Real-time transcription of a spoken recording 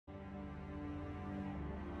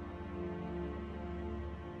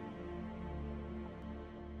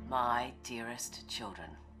My dearest children.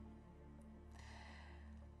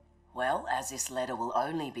 Well, as this letter will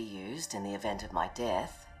only be used in the event of my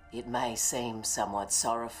death, it may seem somewhat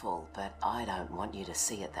sorrowful, but I don't want you to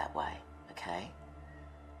see it that way, okay?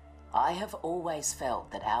 I have always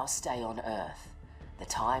felt that our stay on Earth, the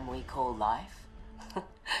time we call life,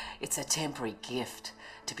 it's a temporary gift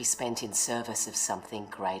to be spent in service of something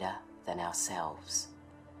greater than ourselves.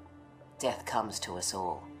 Death comes to us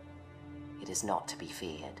all. It is not to be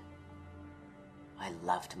feared. I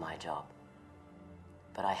loved my job,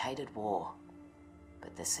 but I hated war.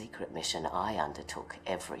 But the secret mission I undertook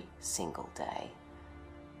every single day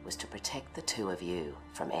was to protect the two of you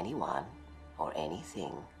from anyone or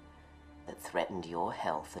anything that threatened your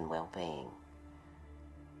health and well-being.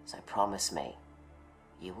 So promise me,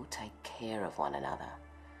 you will take care of one another,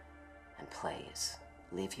 and please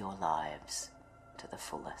live your lives to the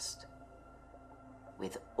fullest,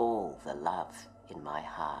 with all the love in my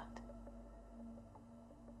heart.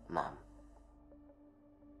 Mum.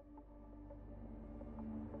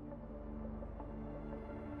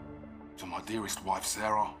 To my dearest wife,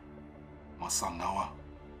 Sarah, my son, Noah,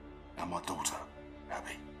 and my daughter,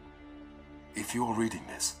 Abby. If you're reading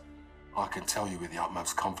this, I can tell you with the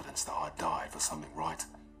utmost confidence that I died for something right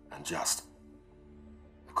and just.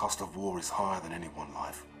 The cost of war is higher than any one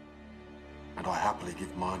life, and I happily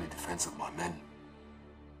give mine in defense of my men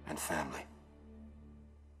and family.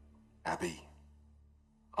 Abby,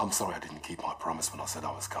 I'm sorry I didn't keep my promise when I said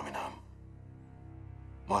I was coming home.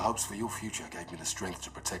 My hopes for your future gave me the strength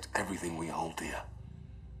to protect everything we hold dear.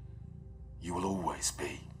 You will always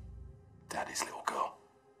be Daddy's little girl.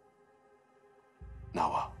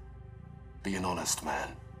 Noah, be an honest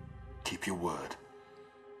man. Keep your word.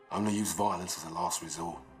 Only use violence as a last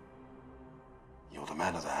resort. You're the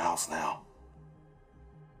man of the house now.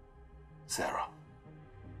 Sarah,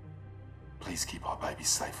 please keep our baby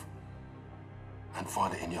safe. And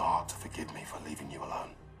find it in your heart to forgive me for leaving you alone.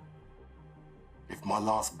 If my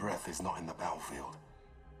last breath is not in the battlefield,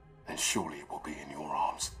 then surely it will be in your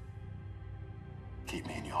arms. Keep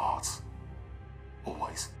me in your hearts.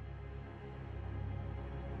 Always.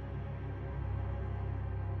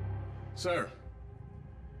 Sir,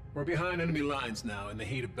 we're behind enemy lines now in the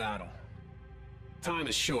heat of battle. Time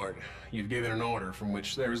is short. You've given an order from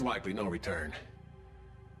which there is likely no return.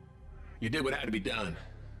 You did what had to be done.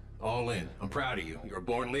 All in. I'm proud of you. You're a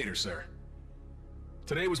born leader, sir.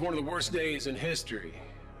 Today was one of the worst days in history,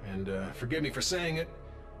 and forgive me for saying it,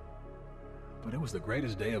 but it was the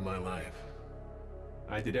greatest day of my life.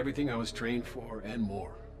 I did everything I was trained for and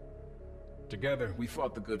more. Together, we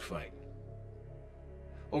fought the good fight.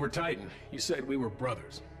 Over Titan, you said we were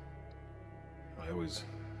brothers. I always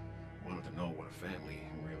wanted to know what a family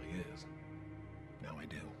really is. Now I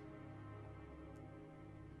do.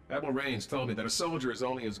 Admiral Rains told me that a soldier is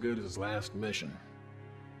only as good as his last mission.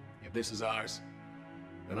 If this is ours,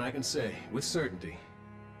 then I can say, with certainty,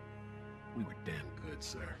 we were damn good,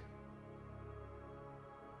 sir.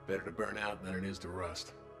 Better to burn out than it is to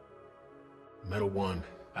rust. Metal One,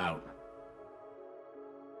 out.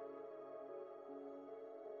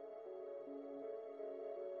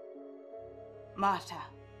 Marta,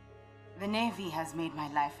 the Navy has made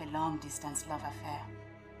my life a long-distance love affair.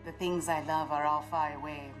 The things I love are all far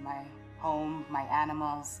away. My home, my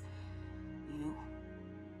animals, you.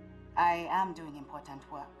 I am doing important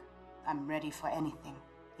work. I'm ready for anything,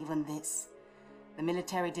 even this. The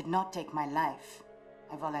military did not take my life.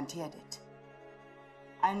 I volunteered it.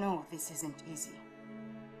 I know this isn't easy.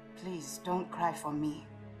 Please don't cry for me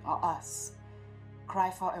or us. Cry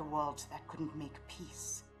for a world that couldn't make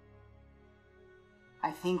peace. I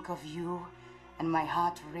think of you and my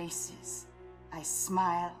heart races. I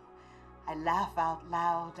smile, I laugh out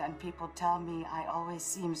loud, and people tell me I always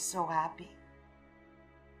seem so happy.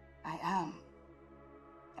 I am.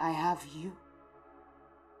 I have you.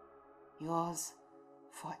 Yours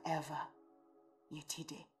forever,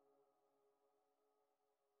 Yetide.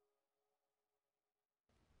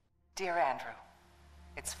 Dear Andrew,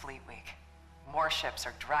 it's Fleet Week. More ships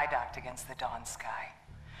are dry docked against the dawn sky.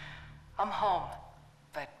 I'm home,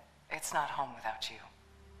 but it's not home without you.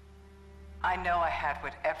 I know I had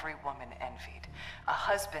what every woman envied, a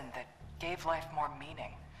husband that gave life more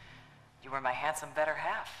meaning. You were my handsome better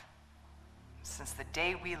half. Since the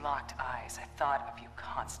day we locked eyes, I thought of you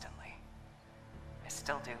constantly. I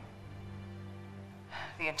still do.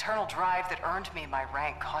 The internal drive that earned me my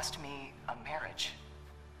rank cost me a marriage.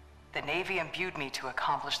 The Navy imbued me to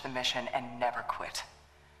accomplish the mission and never quit.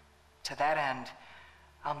 To that end,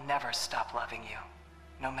 I'll never stop loving you,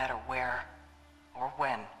 no matter where or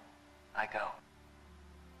when I go.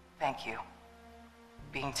 Thank you.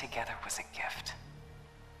 Being together was a gift.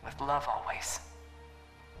 With love always,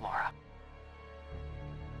 Laura.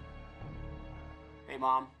 Hey,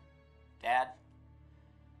 Mom. Dad.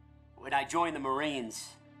 When I joined the Marines,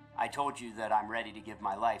 I told you that I'm ready to give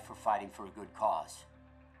my life for fighting for a good cause.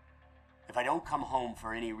 If I don't come home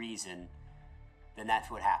for any reason, then that's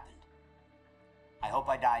what happened. I hope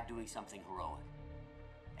I died doing something heroic.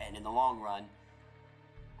 And in the long run,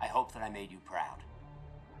 I hope that I made you proud.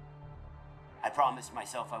 I promised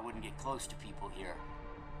myself I wouldn't get close to people here,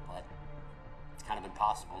 but it's kind of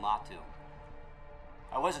impossible not to.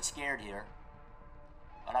 I wasn't scared here,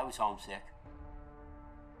 but I was homesick.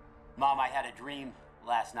 Mom, I had a dream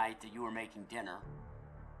last night that you were making dinner.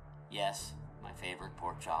 Yes, my favorite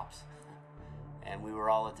pork chops. And we were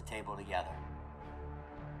all at the table together.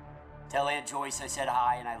 Tell Aunt Joyce I said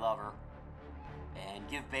hi and I love her. And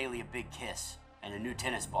give Bailey a big kiss and a new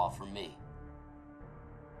tennis ball from me.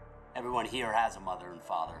 Everyone here has a mother and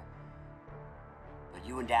father, but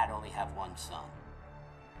you and Dad only have one son.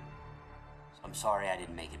 So I'm sorry I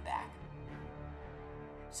didn't make it back.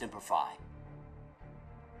 Semper Fi.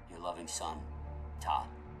 Your loving son, Todd.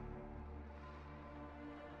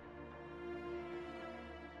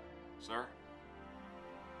 Sir?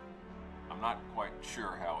 I'm not quite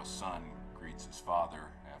sure how a son greets his father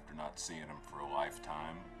after not seeing him for a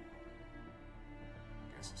lifetime.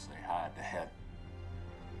 Guess I'll say hi, Dad.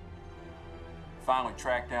 Finally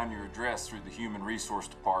tracked down your address through the Human Resource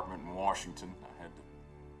Department in Washington. I had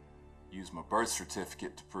to use my birth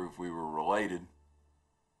certificate to prove we were related.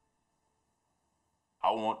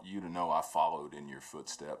 I want you to know I followed in your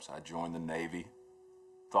footsteps. I joined the Navy.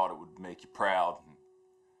 Thought it would make you proud.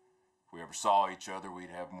 If we ever saw each other, we'd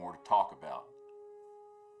have more to talk about.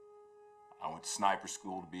 I went to sniper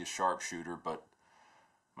school to be a sharpshooter, but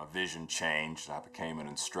my vision changed. I became an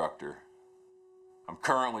instructor. I'm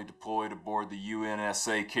currently deployed aboard the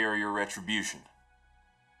UNSA carrier Retribution.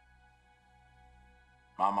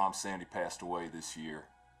 My mom Sandy passed away this year.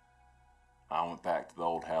 I went back to the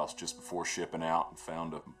old house just before shipping out and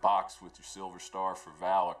found a box with your Silver Star for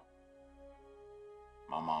Valor.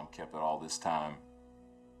 My mom kept it all this time.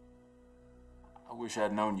 I wish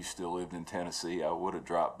I'd known you still lived in Tennessee. I would have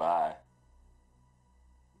dropped by.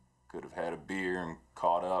 Could have had a beer and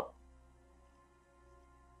caught up.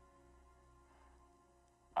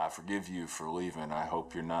 I forgive you for leaving. I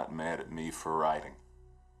hope you're not mad at me for writing.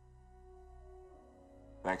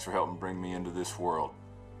 Thanks for helping bring me into this world.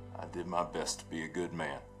 I did my best to be a good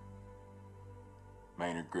man.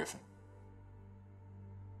 Maynard Griffin.